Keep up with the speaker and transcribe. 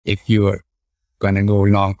if you're going to go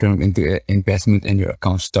long-term into investment and your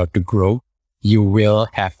accounts start to grow, you will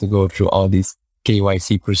have to go through all these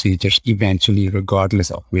KYC procedures eventually, regardless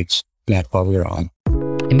of which platform you're on.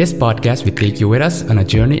 In this podcast, we take you with us on a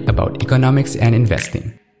journey about economics and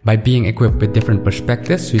investing. By being equipped with different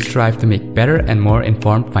perspectives, we strive to make better and more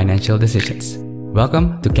informed financial decisions.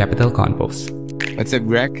 Welcome to Capital Confoes. What's up,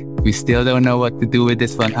 Greg? We still don't know what to do with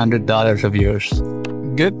this $100 of yours.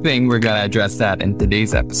 Good thing we're going to address that in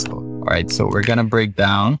today's episode. All right, so we're going to break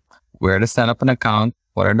down where to set up an account,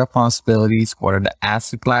 what are the possibilities, what are the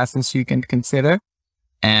asset classes you can consider,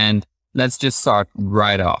 and let's just start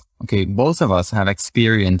right off. Okay, both of us have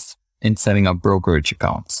experience in setting up brokerage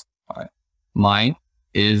accounts. All right. Mine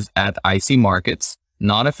is at IC Markets,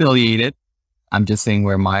 not affiliated. I'm just saying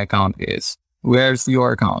where my account is. Where's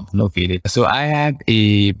your account located? So I have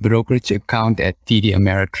a brokerage account at TD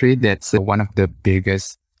Ameritrade. That's one of the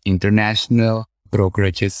biggest international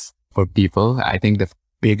brokerages for people. I think the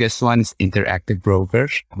biggest one is Interactive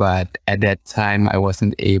Brokers, but at that time I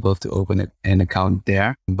wasn't able to open an account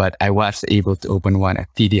there, but I was able to open one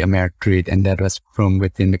at TD Ameritrade, and that was from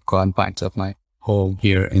within the confines of my home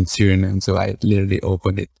here in Suriname. So I literally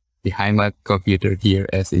opened it behind my computer here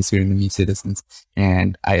as a Surinamese citizen,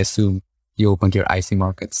 and I assume you opened your IC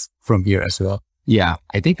Markets from here as well. Yeah,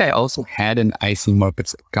 I think I also had an IC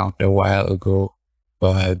Markets account a while ago,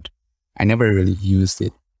 but I never really used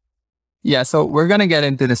it. Yeah, so we're going to get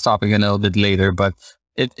into this topic a little bit later, but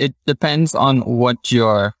it depends on what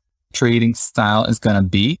your trading style is going to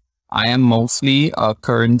be. I am mostly a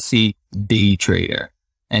currency day trader,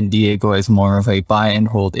 and Diego is more of a buy and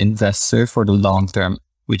hold investor for the long term,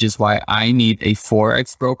 which is why I need a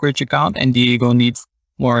Forex brokerage account and Diego needs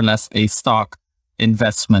more or less a stock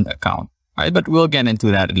investment account. All right, but we'll get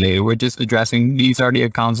into that later. We're just addressing these are the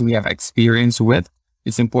accounts we have experience with.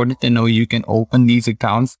 It's important to know you can open these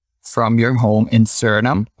accounts from your home in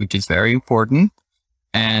Suriname, which is very important.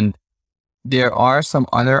 And there are some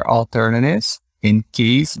other alternatives in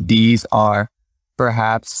case these are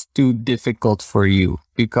perhaps too difficult for you,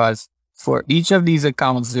 because for each of these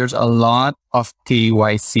accounts, there's a lot of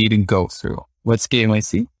KYC to go through. What's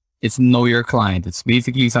KYC? It's know your client. It's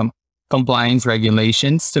basically some compliance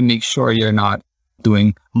regulations to make sure you're not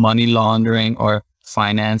doing money laundering or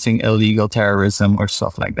financing illegal terrorism or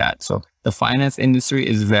stuff like that. So the finance industry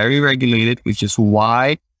is very regulated, which is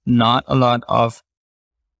why not a lot of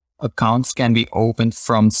accounts can be opened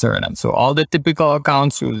from Suriname. So all the typical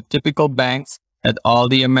accounts through the typical banks that all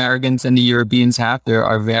the Americans and the Europeans have, there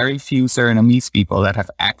are very few Surinamese people that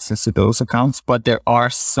have access to those accounts, but there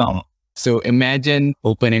are some. So imagine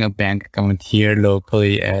opening a bank account here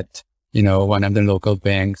locally at, one of the local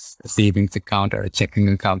banks, a savings account or a checking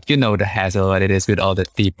account. You know the hassle that it is with all the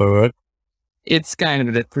paperwork. It's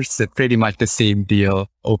kind of pretty much the same deal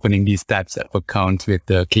opening these types of accounts with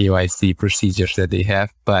the KYC procedures that they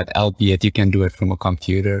have, but albeit you can do it from a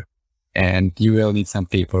computer and you will need some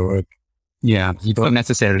paperwork. Yeah, you don't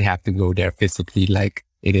necessarily have to go there physically like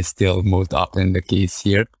it is still most often the case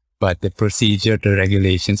here, but the procedure, the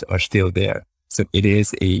regulations are still there. So it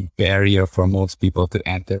is a barrier for most people to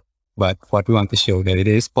enter. But what we want to show that it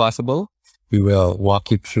is possible, we will walk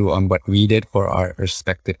you through on what we did for our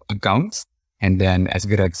respective accounts. And then, as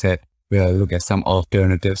Greg said, we'll look at some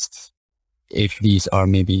alternatives if these are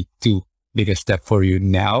maybe too big a step for you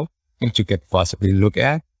now, which you could possibly look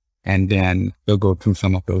at. And then we'll go through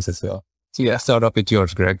some of those as well. So yeah, start off with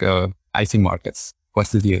yours, Greg. IC Markets.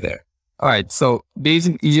 What's the deal there? All right. So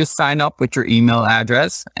basically, you just sign up with your email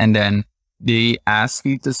address and then they ask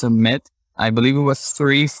you to submit, I believe it was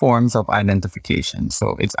 3 forms of identification.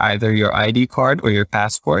 So it's either your ID card or your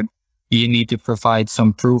passport. You need to provide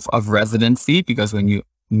some proof of residency because when you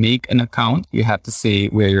make an account, you have to say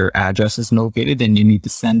where your address is located and you need to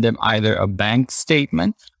send them either a bank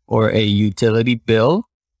statement or a utility bill,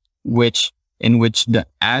 in which the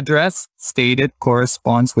address stated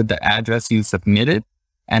corresponds with the address you submitted.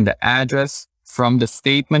 And the address from the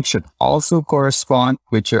statement should also correspond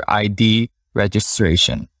with your ID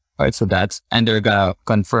registration. All right, so and they're gonna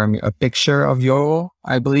confirm a picture of you,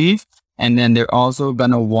 I believe. And then they're also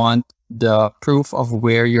gonna want the proof of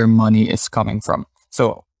where your money is coming from.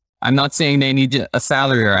 So I'm not saying they need a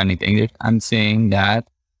salary or anything. I'm saying that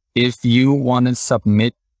if you want to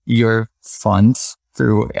submit your funds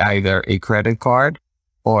through either a credit card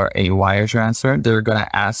or a wire transfer, they're going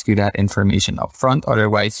to ask you that information up front.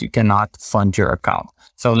 Otherwise, you cannot fund your account.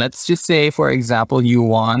 So let's just say, for example, you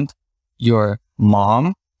want your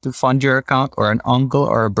mom to fund your account or an uncle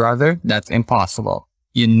or a brother. That's impossible.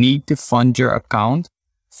 You need to fund your account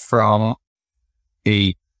from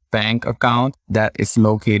a bank account that is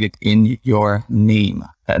located in your name.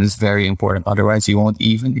 That is very important. Otherwise, you won't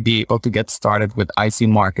even be able to get started with IC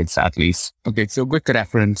markets at least. Okay, so quick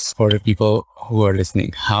reference for the people who are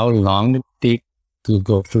listening. How long did it take to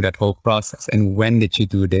go through that whole process, and when did you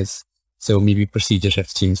do this? So maybe procedures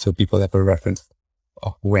have changed, so people have a reference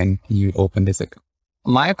of when you opened this account.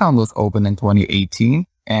 My account was opened in 2018,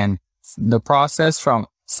 and the process from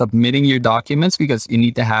submitting your documents, because you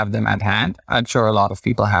need to have them at hand. I'm sure a lot of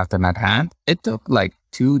people have them at hand. It took like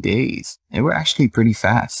 2 days. They were actually pretty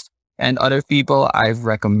fast. And other people I've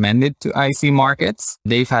recommended to IC markets,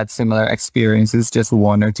 they've had similar experiences, just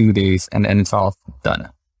 1 or 2 days, and then it's all done.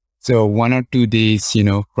 So 1 or 2 days,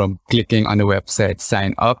 from clicking on the website,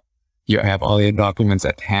 sign up, you have all your documents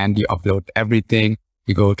at hand, you upload everything,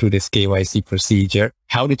 you go through this KYC procedure.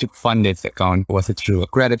 How did you fund this account? Was it through a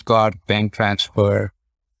credit card, bank transfer?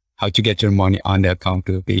 How'd you get your money on the account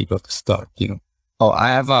to be able to start, Oh, I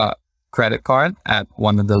have a credit card at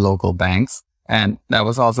one of the local banks. And that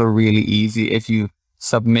was also really easy. If you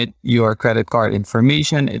submit your credit card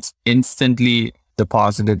information, it's instantly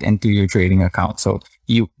deposited into your trading account. So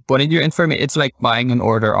you put in your information. It's like buying an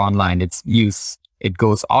order online. It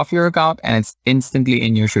goes off your account and it's instantly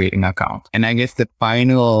in your trading account. And I guess the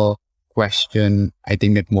final question I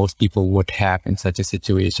think that most people would have in such a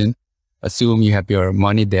situation, assume you have your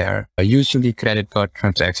money there. Usually credit card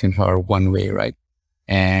transactions are one way, right?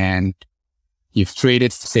 And you've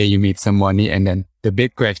traded, say you made some money, and then the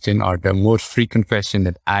big question, or the most frequent question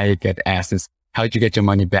that I get asked is, how'd you get your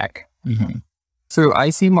money back? Mm-hmm. So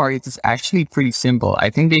IC markets is actually pretty simple.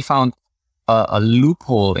 I think they found a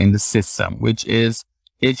loophole in the system, which is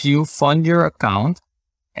if you fund your account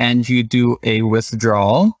and you do a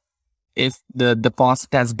withdrawal, if the deposit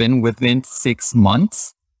has been within 6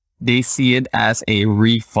 months, they see it as a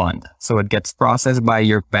refund. So it gets processed by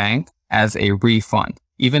your bank as a refund.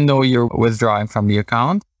 Even though you're withdrawing from the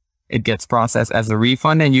account, it gets processed as a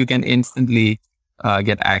refund and you can instantly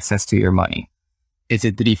get access to your money. Is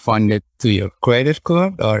it refunded to your credit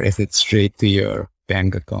card or is it straight to your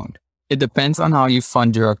bank account? It depends on how you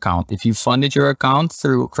fund your account. If you funded your account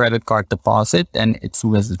through credit card deposit, then it's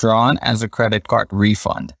withdrawn as a credit card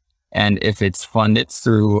refund. And if it's funded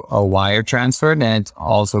through a wire transfer, then it's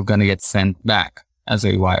also going to get sent back as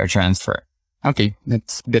a wire transfer. Okay,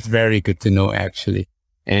 that's very good to know actually.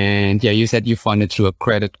 And yeah, you said you funded through a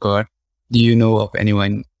credit card. Do you know of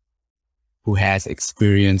anyone who has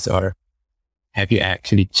experience, or have you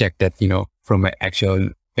actually checked that, from an actual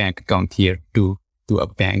bank account here to a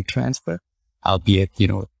bank transfer? Albeit,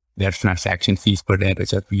 their transaction fees per day,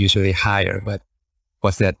 which are usually higher, but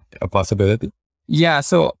was that a possibility? Yeah,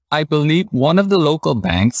 so I believe one of the local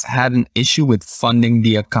banks had an issue with funding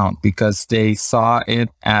the account because they saw it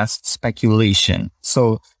as speculation.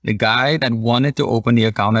 So the guy that wanted to open the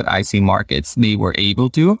account at IC Markets, they were able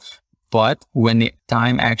to, but when the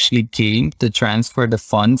time actually came to transfer the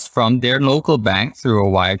funds from their local bank through a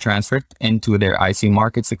wire transfer into their IC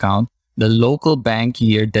Markets account, the local bank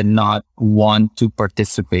here did not want to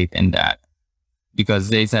participate in that because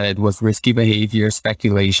they said it was risky behavior,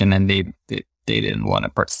 speculation, and they didn't want to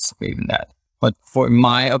participate in that. But for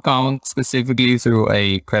my account, specifically through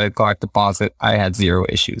a credit card deposit, I had zero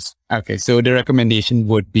issues. Okay, so the recommendation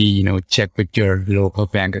would be, check with your local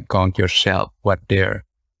bank account yourself what their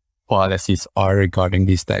policies are regarding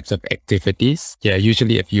these types of activities. Yeah,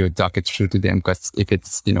 usually if you talk it through to them, because if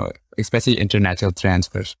it's, especially international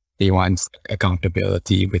transfers, they want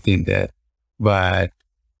accountability within that. But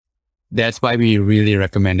that's why we really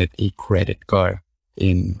recommended a credit card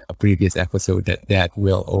in a previous episode, that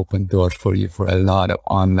will open doors for you for a lot of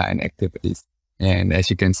online activities. And as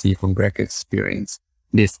you can see from Greg's experience,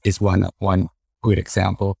 this is one good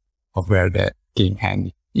example of where that came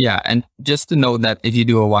handy. Yeah, and just to note that if you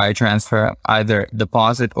do a wire transfer, either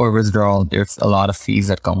deposit or withdrawal, there's a lot of fees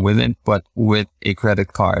that come with it. But with a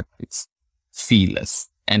credit card, it's feeless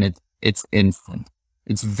and it's instant.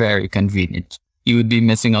 It's very convenient. You would be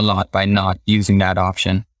missing a lot by not using that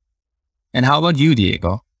option. And how about you,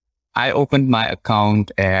 Diego? I opened my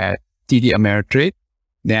account at TD Ameritrade.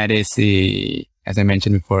 That is as I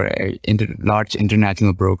mentioned before, large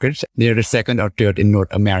international brokerage. They're the second or third in North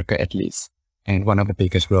America at least, and one of the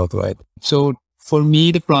biggest worldwide. So for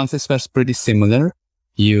me, the process was pretty similar.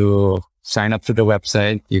 You sign up to the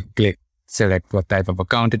website, you select what type of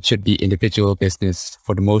account. It should be individual, business.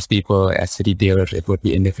 For the most people as retailers, it would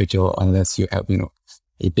be individual unless you have,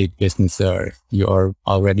 a big business or you are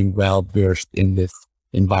already well versed in this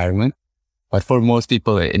environment. But for most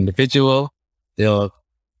people, individual, they'll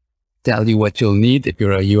tell you what you'll need. If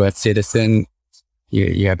you're a US citizen,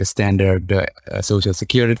 you have the standard social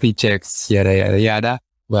security checks, yada, yada, yada.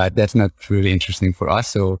 but that's not really interesting for us.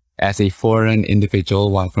 So as a foreign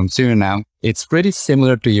individual, one from Suriname, it's pretty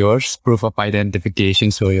similar to yours, proof of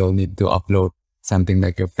identification. So you'll need to upload something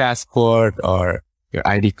like your passport or your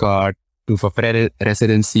ID card, proof of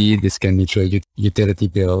residency. This can be through a utility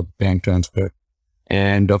bill, bank transfer.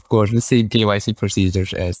 And of course, the same KYC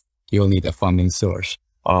procedures as you'll need a funding source.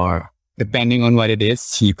 Or depending on what it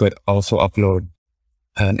is, you could also upload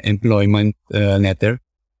an employment letter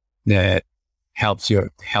that helps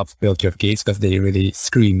build your case, because they really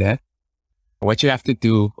screen that. What you have to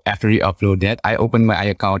do after you upload that, I opened my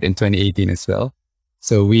account in 2018 as well.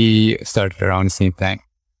 So we started around the same time,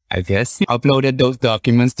 I guess. Uploaded those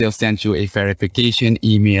documents, they'll send you a verification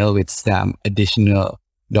email with some additional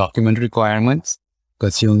document requirements,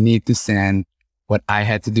 because you'll need to send what I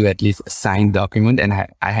had to do, at least a signed document, and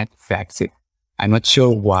I had to fax it. I'm not sure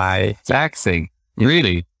why. Faxing?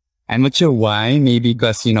 Really? I'm not sure why. Maybe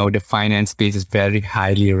because, the finance space is very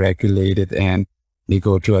highly regulated and they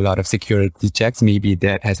go through a lot of security checks. Maybe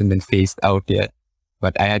that hasn't been phased out yet.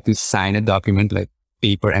 But I had to sign a document, like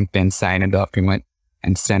paper and pen, sign a document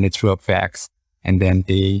and send it through a fax. And then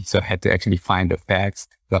I had to actually find the fax.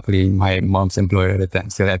 Luckily, my mom's employer at the time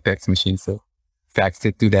still had fax machines, so faxed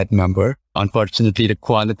it to that number. Unfortunately, the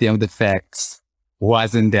quality of the fax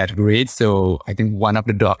wasn't that great. So I think one of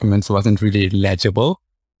the documents wasn't really legible.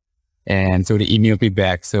 And so they emailed me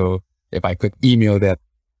back. So if I could email that,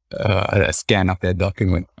 a scan of that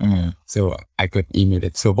document, so I could email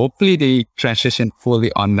it. So hopefully they transitioned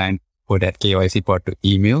fully online for that KYC part to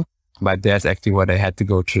email. But that's actually what I had to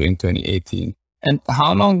go through in 2018. And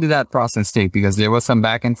how long did that process take? Because there was some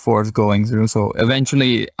back and forth going through. So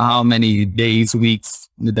eventually, how many days, weeks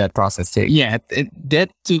did that process take? Yeah, that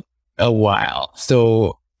took a while.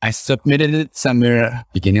 So I submitted it somewhere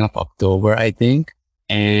beginning of October, I think.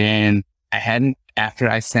 And after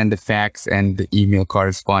I sent the fax and the email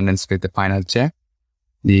correspondence with the final check,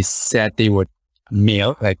 they said they would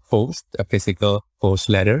mail, like post, a physical post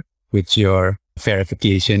letter with your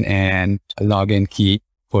verification and a login key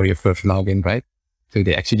for your first login, right? So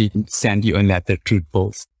they actually send you a letter through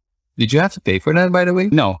post. Did you have to pay for that, by the way?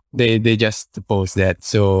 No, they just post that.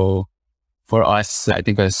 So for us, I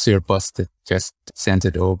think a Surpost just sent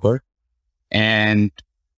it over. And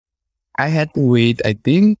I had to wait, I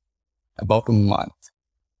think, about a month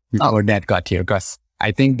before that got here, because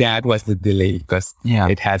I think that was the delay, because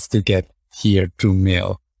it has to get here through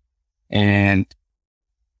mail. And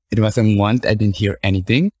it was a month, I didn't hear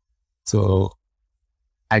anything. So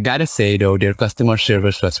I gotta say though, their customer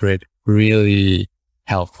service was really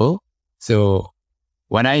helpful. So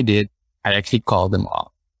what I did, I actually called them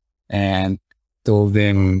up and told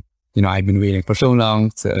them, I've been waiting for so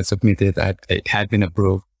long to submit it. It had been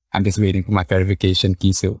approved. I'm just waiting for my verification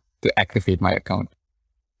key to activate my account.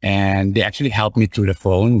 And they actually helped me through the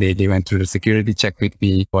phone. They went through the security check with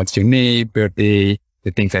me. What's your name, birthday,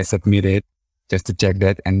 the things I submitted, just to check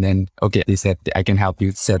that. And then, they said, I can help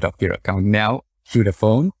you set up your account now through the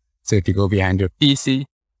phone. So if you go behind your PC,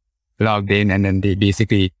 logged in, and then they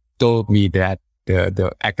basically told me that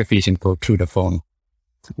the activation code through the phone.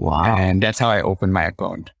 Wow. And that's how I opened my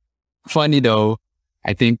account. Funny though,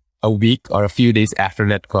 I think a week or a few days after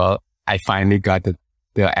that call, I finally got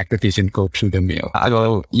the activation code through the mail.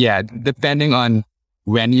 So yeah, depending on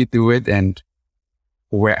when you do it and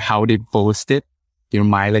how they post it, your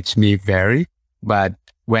mileage may vary. But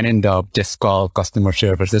when in doubt, just call customer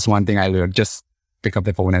service. That's one thing I learned. Just pick up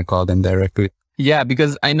the phone and call them directly. Yeah,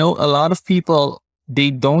 because I know a lot of people,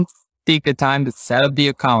 they don't take the time to set up the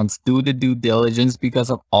accounts, do the due diligence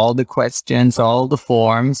because of all the questions, all the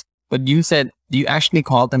forms. But you said you actually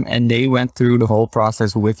called them and they went through the whole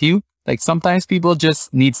process with you. Like sometimes people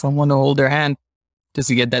just need someone to hold their hand just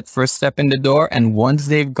to get that first step in the door. And once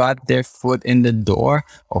they've got their foot in the door,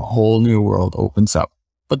 a whole new world opens up.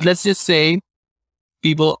 But let's just say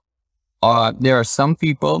there are some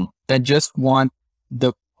people that just want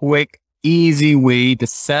the quick, easy way to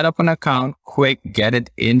set up an account, quick, get it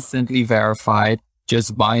instantly verified,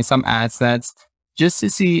 just buy some assets, just to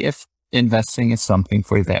see if investing is something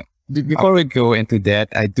for them. Before we go into that,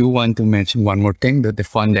 I do want to mention one more thing, the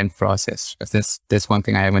funding process. That's one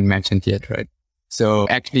thing I haven't mentioned yet, right? So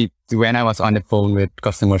actually, when I was on the phone with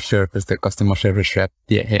customer service, the customer service rep,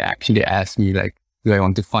 he actually asked me like, do I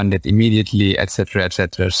want to fund it immediately, et cetera, et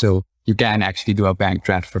cetera. So you can actually do a bank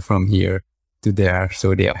transfer from here to there.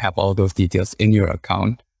 So they have all those details in your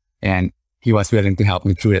account. And he was willing to help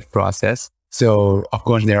me through that process. So of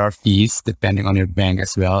course, there are fees depending on your bank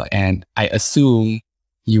as well. And I assume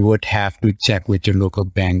you would have to check with your local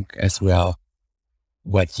bank as well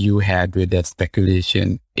what you had with that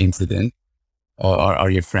speculation incident,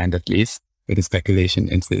 or your friend at least, with the speculation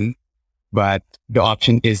incident. But the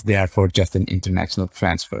option is there for just an international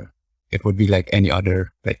transfer. It would be like any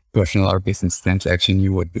other like personal or business transaction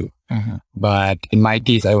you would do. But in my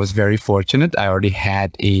case, I was very fortunate. I already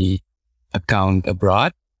had a account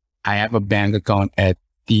abroad. I have a bank account at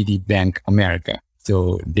TD Bank America.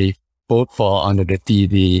 So they both fall under the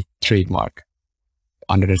TD trademark,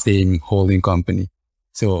 under the same holding company.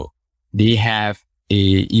 So they have a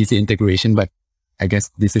easy integration, but I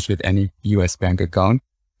guess this is with any US bank account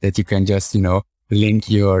that you can just, link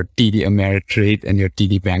your TD Ameritrade and your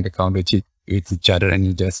TD bank account with each other, and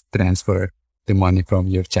you just transfer the money from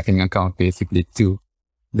your checking account basically to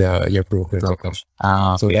your brokerage account.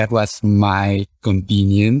 So that was my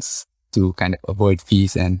convenience to kind of avoid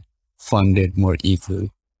fees and fund it more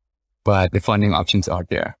easily. But the funding options are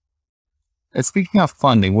there. Speaking of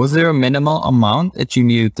funding, was there a minimal amount that you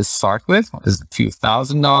needed to start with? Was it a few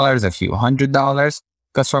 $1,000s, a few $100s?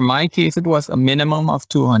 Because for my case, it was a minimum of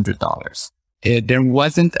 $200. There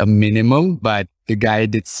wasn't a minimum, but the guy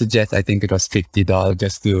did suggest, I think it was $50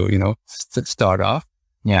 just to, start off.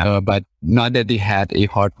 Yeah. But not that they had a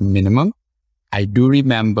hard minimum. I do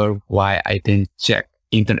remember why I didn't check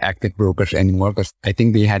Interactive Brokers anymore, because I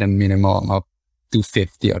think they had a minimum of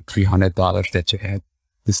 $250 or $300 that you had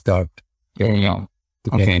to start to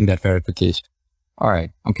get that verification. All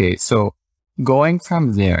right. Okay. So going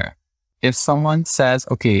from there, if someone says,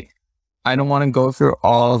 okay, I don't want to go through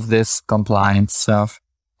all of this compliance stuff.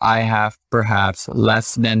 I have perhaps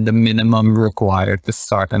less than the minimum required to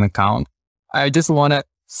start an account. I just want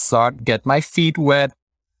to get my feet wet,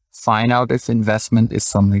 find out if investment is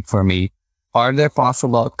something for me. Are there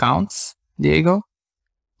possible accounts, Diego?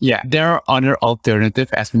 Yeah, there are other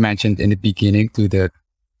alternatives, as we mentioned in the beginning, to the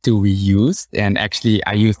two we used. And actually,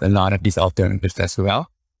 I used a lot of these alternatives as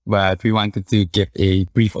well. But we wanted to give a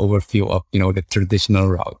brief overview of, the traditional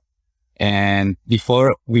route. And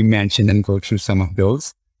before we mention and go through some of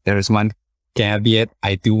those, there is one caveat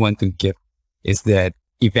I do want to give, is that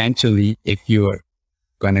eventually, if you're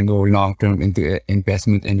going to go long-term into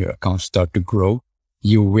investment and your accounts start to grow,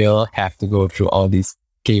 you will have to go through all these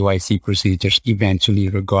KYC procedures eventually,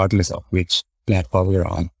 regardless of which platform you're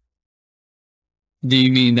on. Do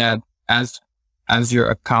you mean that as your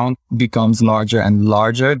account becomes larger and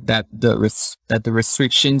larger, that the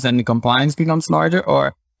restrictions and the compliance becomes larger,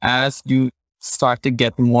 or as you start to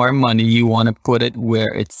get more money, you want to put it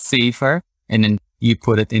where it's safer, and then you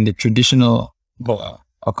put it in the traditional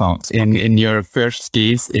accounts? In your first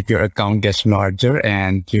case, if your account gets larger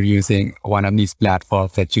and you're using one of these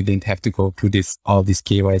platforms that you didn't have to go through all these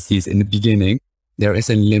KYCs in the beginning, there is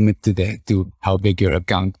a limit to how big your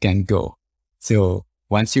account can go. So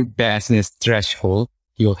once you pass this threshold,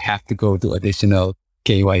 you'll have to go to additional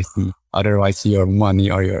KYC. Otherwise, your money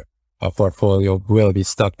or your portfolio will be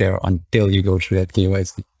stuck there until you go through that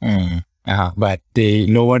KYC. But they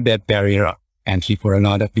lowered that barrier of entry for a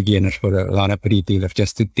lot of beginners, for a lot of retailers,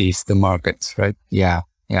 just to taste the markets, right? Yeah.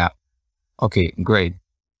 Okay, great.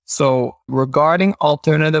 So regarding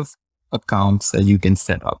alternative accounts that you can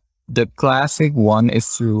set up, the classic one is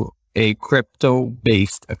through a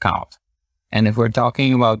crypto-based account. And if we're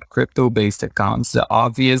talking about crypto-based accounts,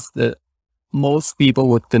 the most people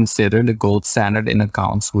would consider the gold standard in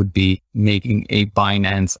accounts would be making a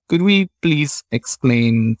Binance. Could we please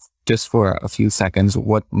explain just for a few seconds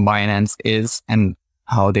what Binance is and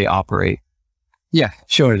how they operate? Yeah,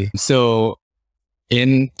 surely. So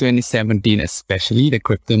in 2017, especially the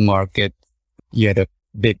crypto market, you had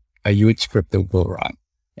a huge crypto bull run.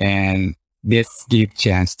 And this gave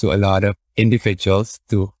chance to a lot of individuals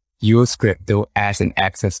to use crypto as an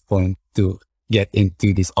access point to get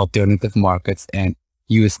into these alternative markets and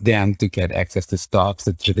use them to get access to stocks,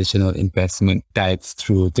 the traditional investment types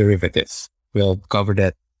through derivatives. We'll cover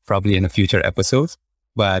that probably in a future episode,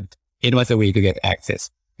 but it was a way to get access.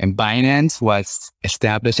 And Binance was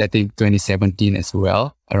established, I think, 2017 as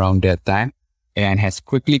well, around that time, and has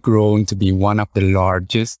quickly grown to be one of the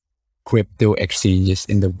largest crypto exchanges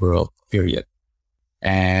in the world, period.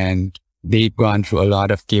 And they've gone through a lot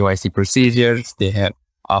of KYC procedures. They have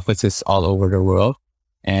offices all over the world,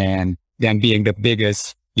 and them being the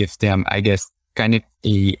biggest gives them, I guess, kind of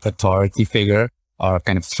a authority figure or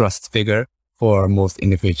kind of trust figure for most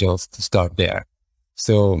individuals to start there.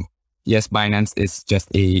 So yes, Binance is just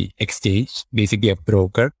a exchange, basically a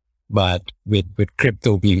broker, but with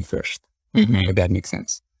crypto being first, if that makes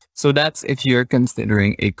sense. So that's if you're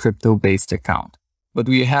considering a crypto-based account. But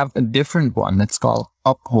we have a different one that's called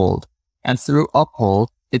Uphold. And through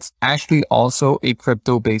Uphold, it's actually also a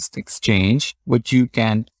crypto-based exchange, which you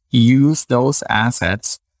can use those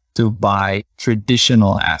assets to buy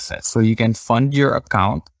traditional assets. So you can fund your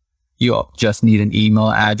account You just need an email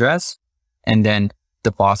address and then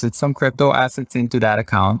deposit some crypto assets into that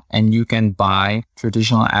account, and you can buy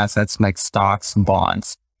traditional assets like stocks,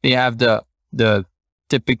 bonds. They have the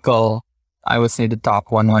typical, I would say, the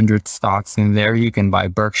top 100 stocks in there. You can buy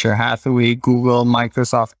Berkshire Hathaway, Google,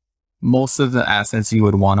 Microsoft, most of the assets you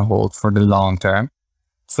would want to hold for the long term.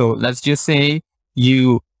 So let's just say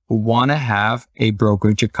you want to have a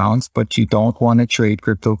brokerage account, but you don't want to trade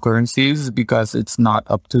cryptocurrencies because it's not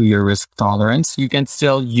up to your risk tolerance. You can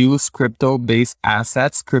still use crypto-based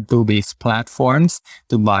assets, crypto-based platforms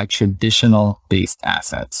to buy traditional-based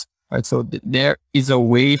assets. Right? So there is a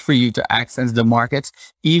way for you to access the markets,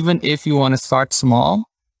 even if you want to start small,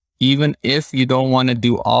 even if you don't want to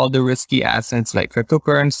do all the risky assets like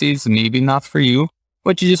cryptocurrencies, maybe not for you,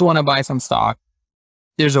 but you just want to buy some stock.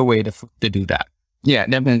 There's a way to do that. Yeah,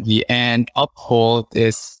 definitely. And Uphold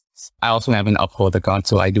I also have an Uphold account,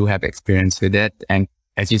 so I do have experience with it. And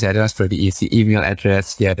as you said, it was pretty easy. Email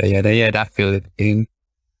address, yada, yada, yada, fill it in.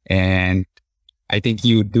 And I think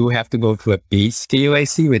you do have to go through a base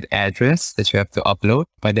KYC with address that you have to upload,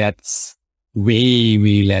 but that's way,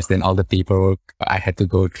 way less than all the paperwork I had to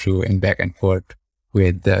go through and back and forth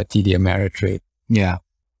with the TD Ameritrade. Yeah.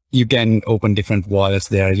 You can open different wallets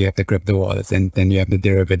there. You have the crypto wallets and then you have the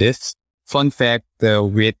derivatives. Fun fact,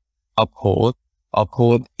 with Uphold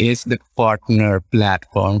is the partner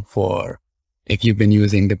platform for, if you've been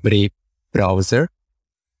using the Brave browser,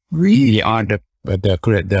 we are the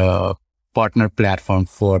partner platform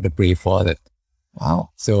for the Brave wallet.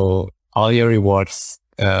 Wow. So all your rewards,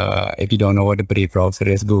 if you don't know what the Brave browser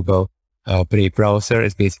is, Google. Brave browser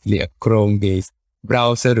is basically a Chrome-based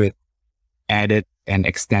browser with added and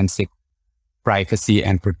extensive privacy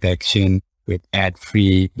and protection with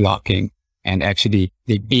ad-free blocking. And actually,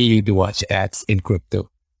 they pay you to watch ads in crypto.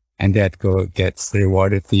 And that gets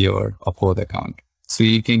rewarded to your Uphold account. So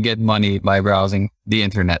you can get money by browsing the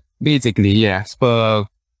internet. Basically, yes. But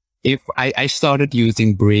if I started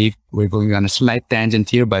using Brave, we're going on a slight tangent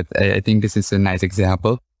here, but I think this is a nice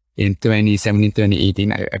example. In 2017,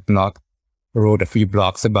 2018, I wrote a few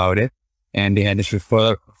blogs about it. And they had this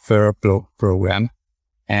referral program.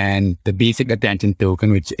 And the basic attention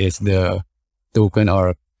token, which is the token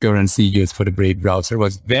or currency used for the Brave browser,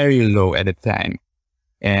 was very low at the time.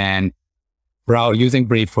 And using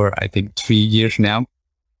Brave for, I think, 3 years now,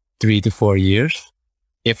 3 to 4 years.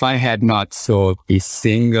 If I had not sold a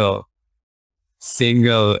single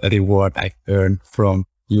reward I earned from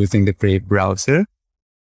using the Brave browser,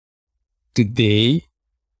 today,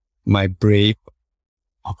 my Brave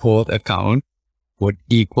Uphold account would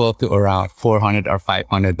equal to around $400 or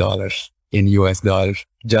 $500 in US dollars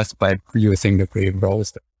just by using the Brave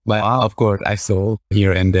browser. But of course, I sold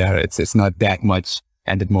here and there. It's not that much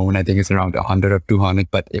at the moment. I think it's around 100 or 200.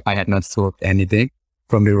 But if I had not sold anything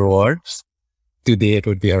from the rewards, today it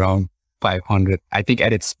would be around 500. I think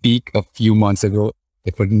at its peak a few months ago,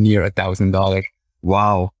 it was near $1,000.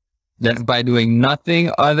 Wow. That's by doing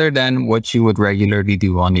nothing other than what you would regularly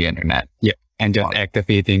do on the internet. Yeah. And just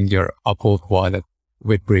activating your Uphold wallet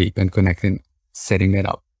with Brave and setting that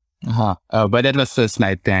up. But that was a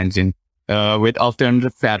slight tangent. With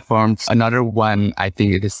alternative platforms, another one I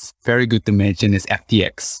think it is very good to mention is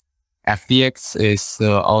FTX. FTX is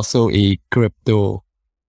also a crypto-based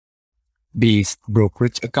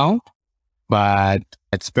brokerage account, but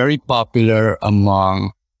it's very popular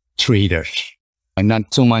among traders. And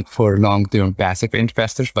not so much for long-term passive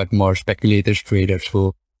investors, but more speculators, traders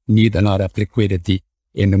who need a lot of liquidity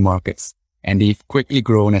in the markets. And they've quickly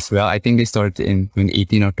grown as well. I think they started in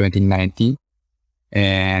 2018 or 2019.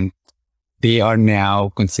 And they are now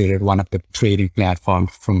considered one of the trading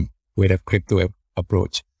platforms with a crypto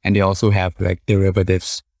approach. And they also have like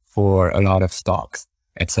derivatives for a lot of stocks,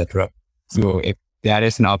 etc. So if that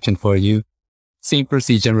is an option for you, same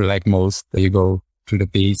procedure like most, you go through the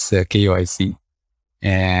base KYC.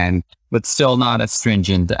 But still not as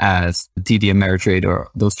stringent as TD Ameritrade or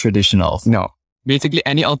those traditionals. No. Basically,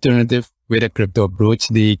 any alternative with a crypto approach,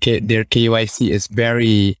 their KYC is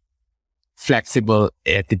very flexible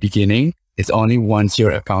at the beginning. It's only once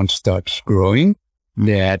your account starts growing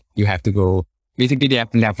that you have to go. Basically, they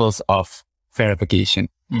have levels of verification.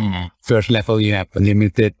 First level, you have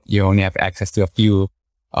limited. You only have access to a few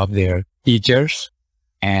of their features,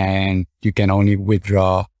 and you can only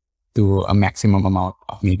withdraw to a maximum amount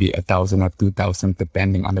of maybe 1,000 or 2,000,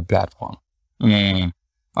 depending on the platform. All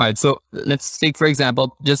right. So let's take, for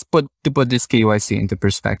example, just to put this KYC into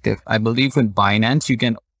perspective. I believe with Binance, you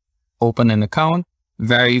can open an account,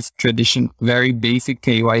 very basic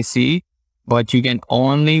KYC, but you can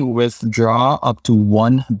only withdraw up to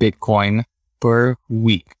 1 Bitcoin per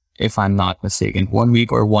week. if I'm not mistaken, 1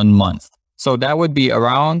 week or 1 month. So that would be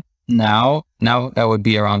around now that would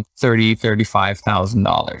be around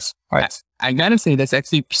 $35,000. All right. I gotta say that's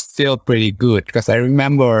actually still pretty good because I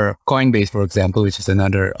remember Coinbase, for example, which is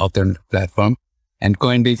another alternative platform, and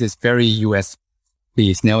Coinbase is very US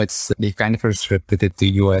based. Now they kind of restricted it to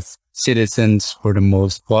US citizens for the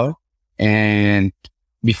most part. And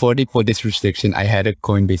before they put this restriction, I had a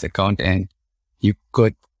Coinbase account and you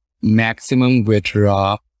could maximum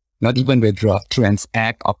withdraw, not even withdraw,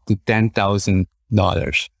 transact up to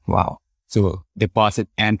 $10,000. Wow. So deposit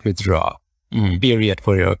and withdraw, period,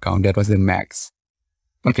 for your account. That was the max.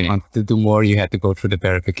 Okay. If you want to do more, you had to go through the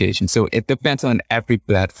verification. So it depends on every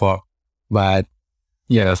platform, but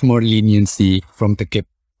yeah, there's more leniency from the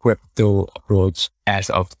crypto approach as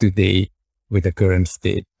of today with the current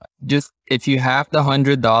state. Just if you have the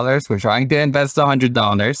 $100, we're trying to invest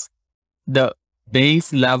 $100, the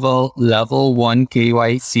base level 1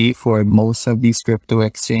 KYC for most of these crypto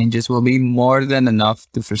exchanges will be more than enough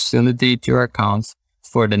to facilitate your accounts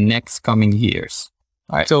for the next coming years.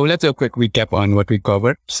 All right. So let's do a quick recap on what we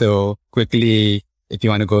covered. So quickly, if you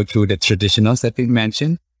want to go through the traditionals that we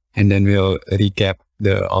mentioned, and then we'll recap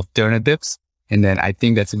the alternatives. And then I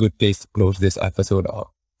think that's a good place to close this episode off.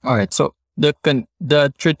 All right. So the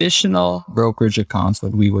traditional brokerage accounts,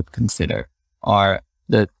 what we would consider are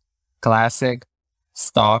the classic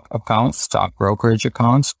stock accounts, stock brokerage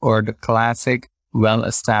accounts, or the classic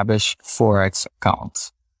well-established Forex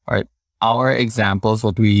accounts. All right. Our examples,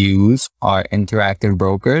 what we use are Interactive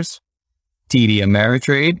Brokers, TD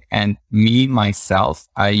Ameritrade, and myself,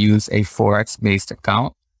 I use a Forex-based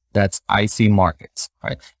account. That's IC Markets. All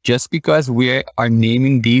right. Just because we are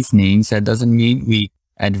naming these names, that doesn't mean we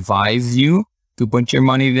advise you to put your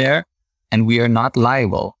money there, and we are not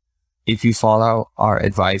liable if you follow our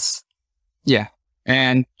advice. Yeah.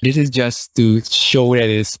 And this is just to show that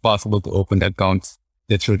it is possible to open the accounts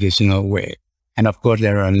the traditional way. And of course,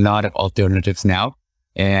 there are a lot of alternatives now.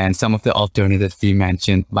 And some of the alternatives we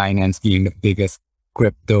mentioned, Binance being the biggest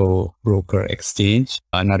crypto broker exchange.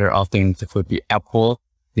 Another alternative would be Apple.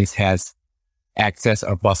 This has access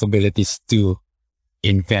or possibilities to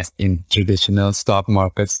invest in traditional stock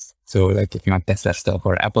markets. So like if you want Tesla stock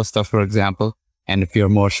or Apple stock, for example, and if you're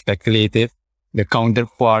more speculative, the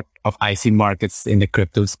counterpart of IC Markets in the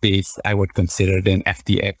crypto space, I would consider then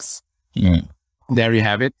FTX. There you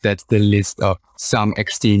have it. That's the list of some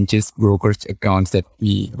exchanges, brokerage accounts that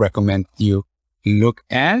we recommend you look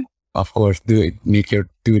at. Of course, make your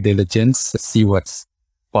due diligence, see what's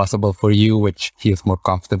possible for you, which feels more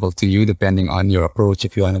comfortable to you, depending on your approach.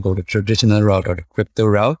 If you want to go the traditional route or the crypto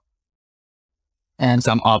route, and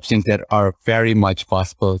some options that are very much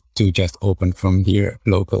possible to just open from here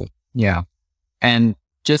local. Yeah. And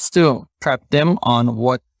just to prep them on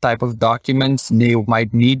what type of documents they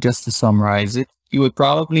might need, just to summarize it, you would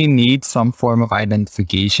probably need some form of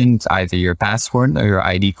identification. It's either your passport or your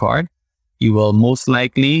ID card. You will most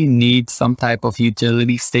likely need some type of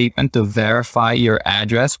utility statement to verify your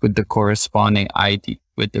address with the corresponding ID,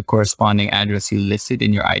 with the corresponding address you listed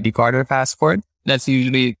in your ID card or passport. That's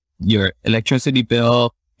usually your electricity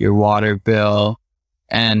bill, your water bill,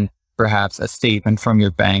 and perhaps a statement from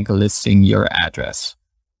your bank listing your address.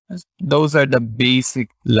 Those are the basic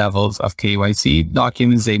levels of KYC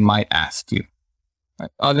documents they might ask you.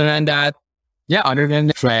 Other than that,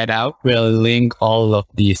 try it out. We'll link all of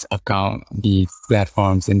these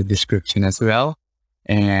platforms in the description as well.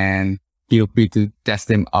 And feel free to test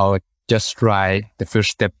them out. Just try. The first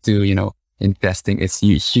step to, investing is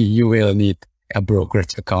you will need a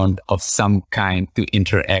brokerage account of some kind to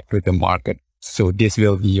interact with the market. So this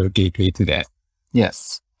will be your gateway to that.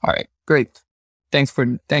 Yes. All right. Great. Thanks,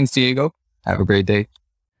 Diego. Have a great day.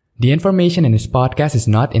 The information in this podcast is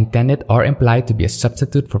not intended or implied to be a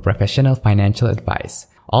substitute for professional financial advice.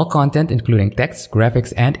 All content, including text,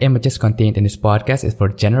 graphics, and images contained in this podcast is for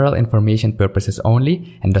general information purposes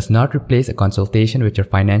only and does not replace a consultation with your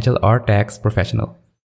financial or tax professional.